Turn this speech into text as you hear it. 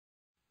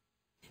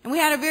And we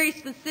had a very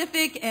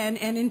specific and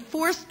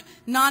enforced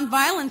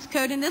nonviolence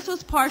code, and this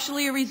was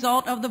partially a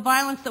result of the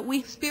violence that we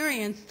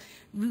experienced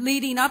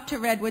leading up to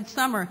Redwood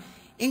Summer.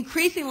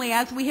 Increasingly,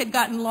 as we had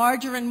gotten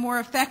larger and more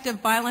effective,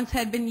 violence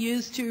had been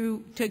used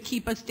to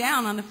keep us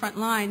down on the front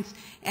lines,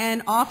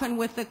 and often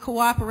with the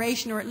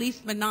cooperation or at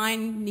least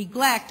benign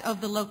neglect of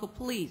the local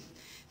police.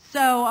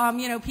 So,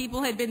 you know,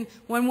 people had been,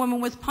 one woman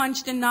was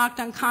punched and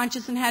knocked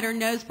unconscious and had her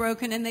nose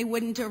broken and they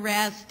wouldn't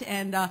arrest,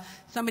 and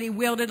somebody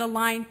wielded a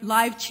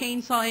live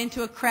chainsaw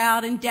into a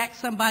crowd and decked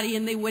somebody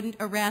and they wouldn't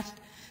arrest.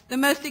 The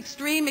most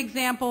extreme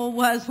example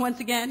was, once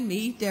again,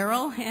 me,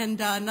 Daryl,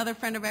 and another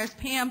friend of ours,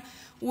 Pam,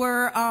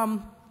 were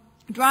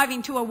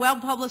driving to a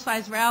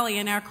well-publicized rally,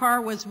 and our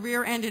car was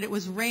rear-ended. It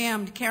was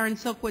rammed, Karen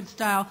Silkwood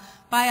style,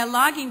 by a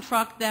logging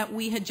truck that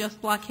we had just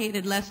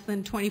blockaded less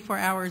than 24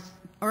 hours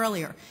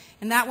earlier.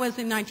 And that was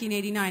in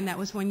 1989. That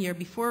was 1 year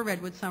before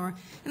Redwood Summer.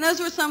 And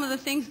those were some of the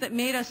things that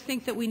made us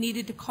think that we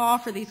needed to call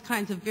for these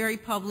kinds of very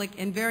public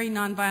and very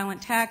nonviolent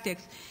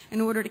tactics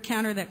in order to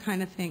counter that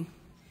kind of thing.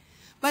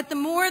 But the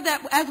more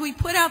that, as we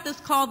put out this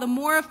call, the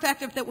more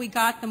effective that we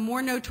got, the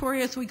more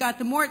notorious we got,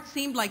 the more it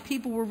seemed like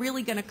people were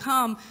really going to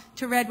come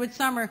to Redwood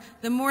Summer,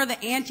 the more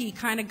the ante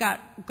kind of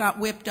got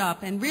whipped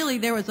up. And really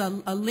there was a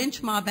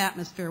lynch mob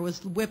atmosphere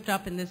was whipped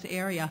up in this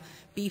area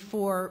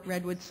before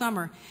Redwood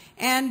Summer.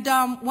 And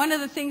one of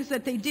the things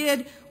that they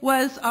did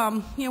was,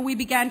 you know, we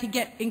began to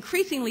get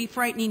increasingly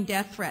frightening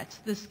death threats.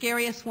 The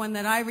scariest one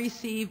that I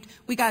received,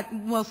 we got,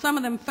 well, some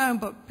of them phone,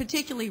 but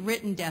particularly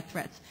written death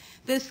threats.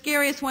 The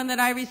scariest one that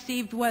I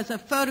received was a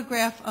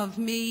photograph of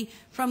me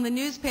from the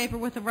newspaper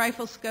with a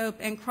rifle scope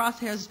and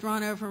crosshairs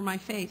drawn over my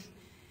face.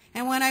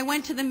 And when I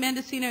went to the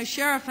Mendocino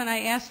sheriff and I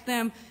asked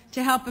them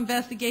to help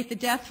investigate the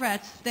death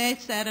threats, they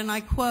said, and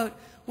I quote,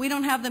 "We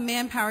don't have the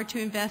manpower to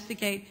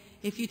investigate.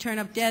 If you turn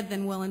up dead,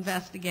 then we'll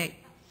investigate."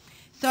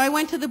 So I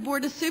went to the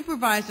Board of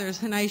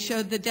Supervisors and I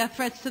showed the death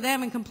threats to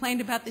them and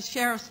complained about the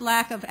sheriff's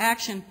lack of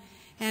action.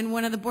 And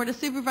one of the Board of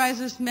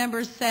Supervisors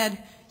members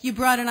said, "You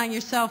brought it on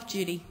yourself,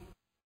 Judy."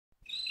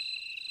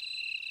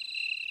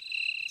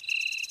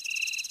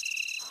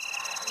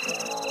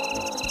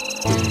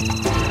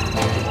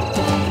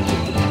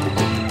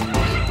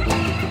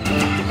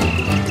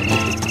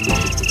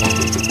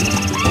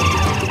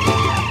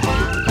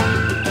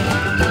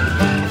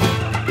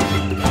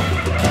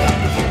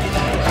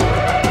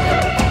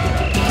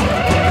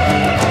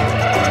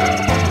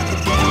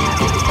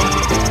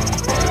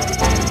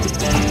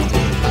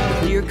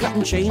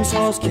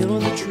 Chainsaws killing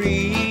the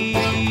trees,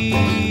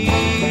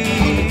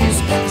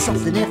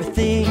 something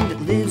everything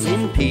that lives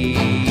in peace.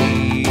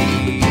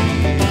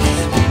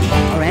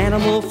 Our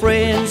animal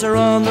friends are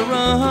on the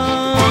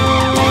run,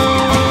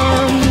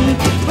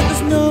 but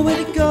there's nowhere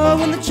to go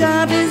when the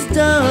job is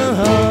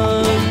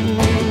done.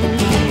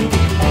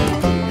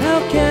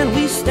 How can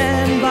we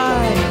stand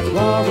by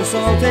while this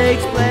all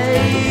takes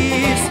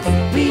place?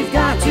 We've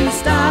got to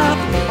stop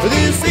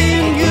this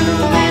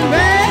inhuman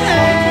race.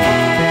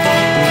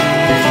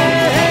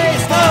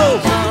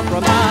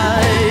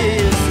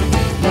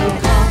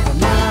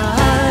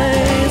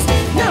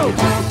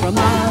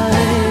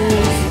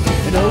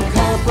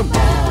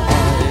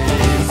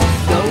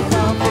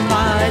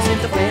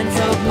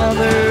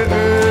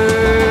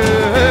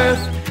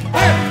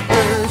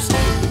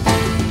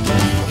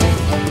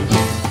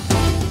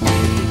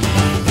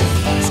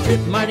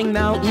 Mining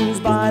mountains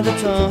by the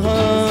ton,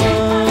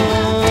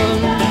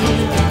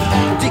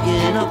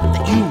 digging up the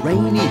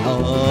uranium.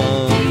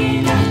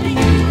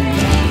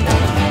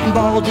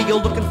 Bald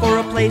eagle looking for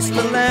a place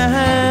to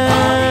land,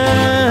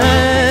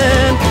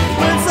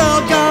 when it's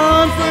all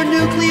gone for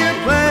nuclear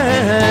plants.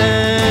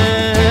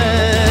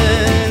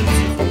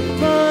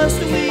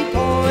 Must we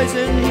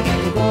poison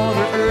the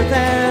water, earth,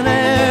 and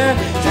air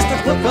just to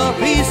cook a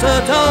piece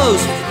of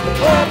toast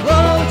or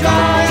blow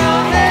dry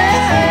our hair?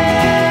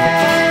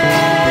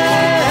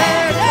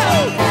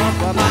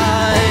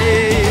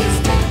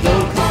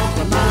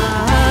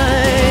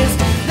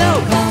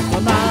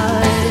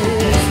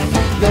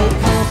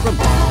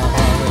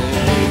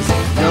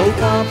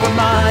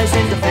 Compromise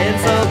in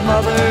defense of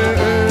Mother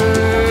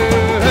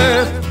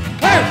Earth.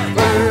 Earth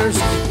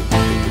first.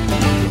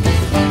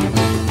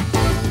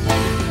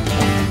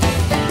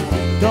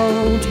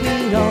 Don't we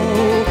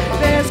know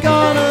there's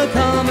gonna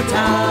come a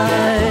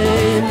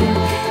time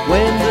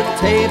when the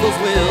tables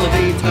will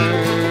be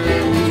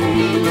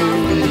turned?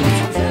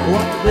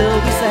 What will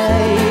we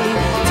say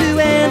to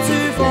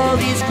answer for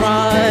these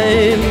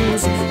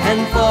crimes and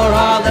for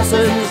our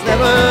lessons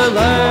never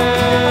learned?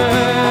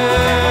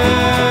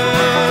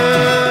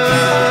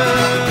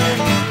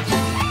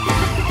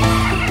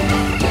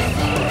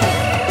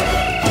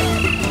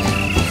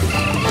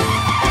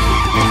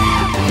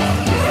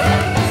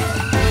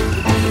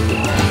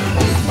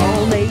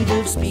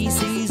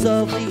 Species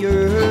of the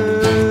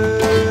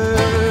earth,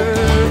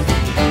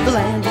 the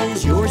land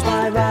is yours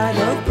by right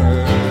of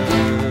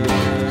birth,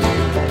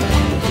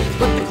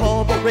 but the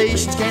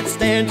corporations can't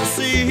stand to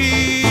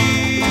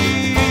see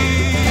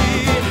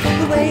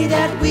the way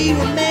that we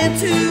were meant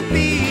to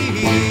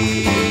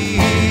be.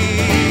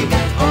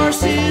 Our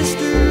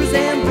sisters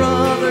and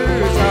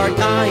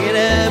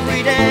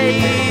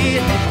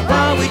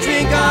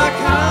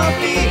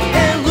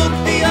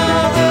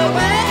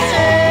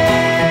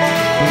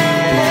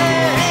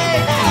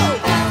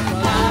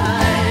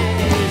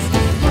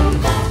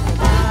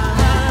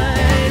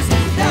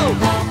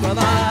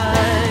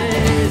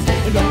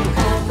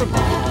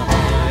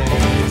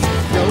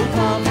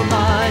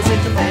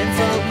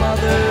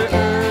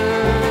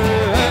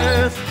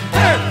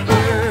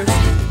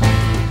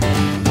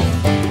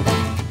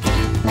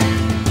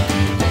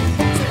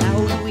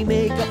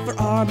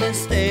our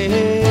mistakes.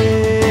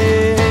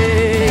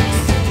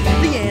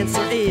 The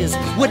answer is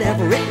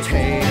whatever it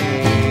takes.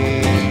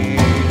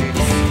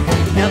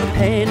 Now the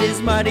pen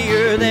is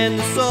mightier than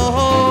the sword,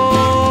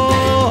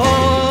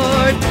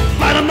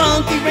 but a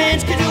monkey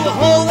wrench can do a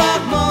whole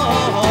lot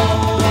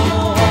more.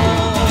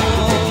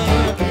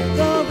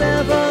 The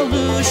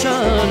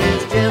revolution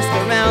is just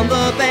around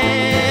the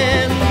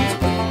bend.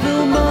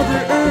 Will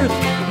Mother Earth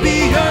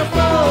be your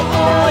foe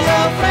or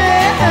your friend?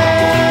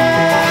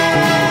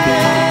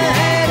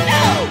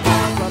 No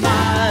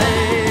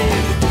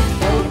compromise,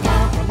 no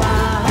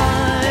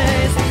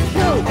compromise,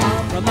 no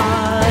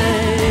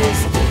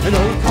compromise,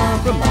 no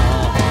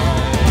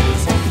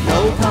compromise, no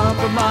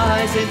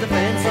compromise in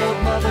defense of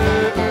Mother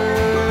Earth.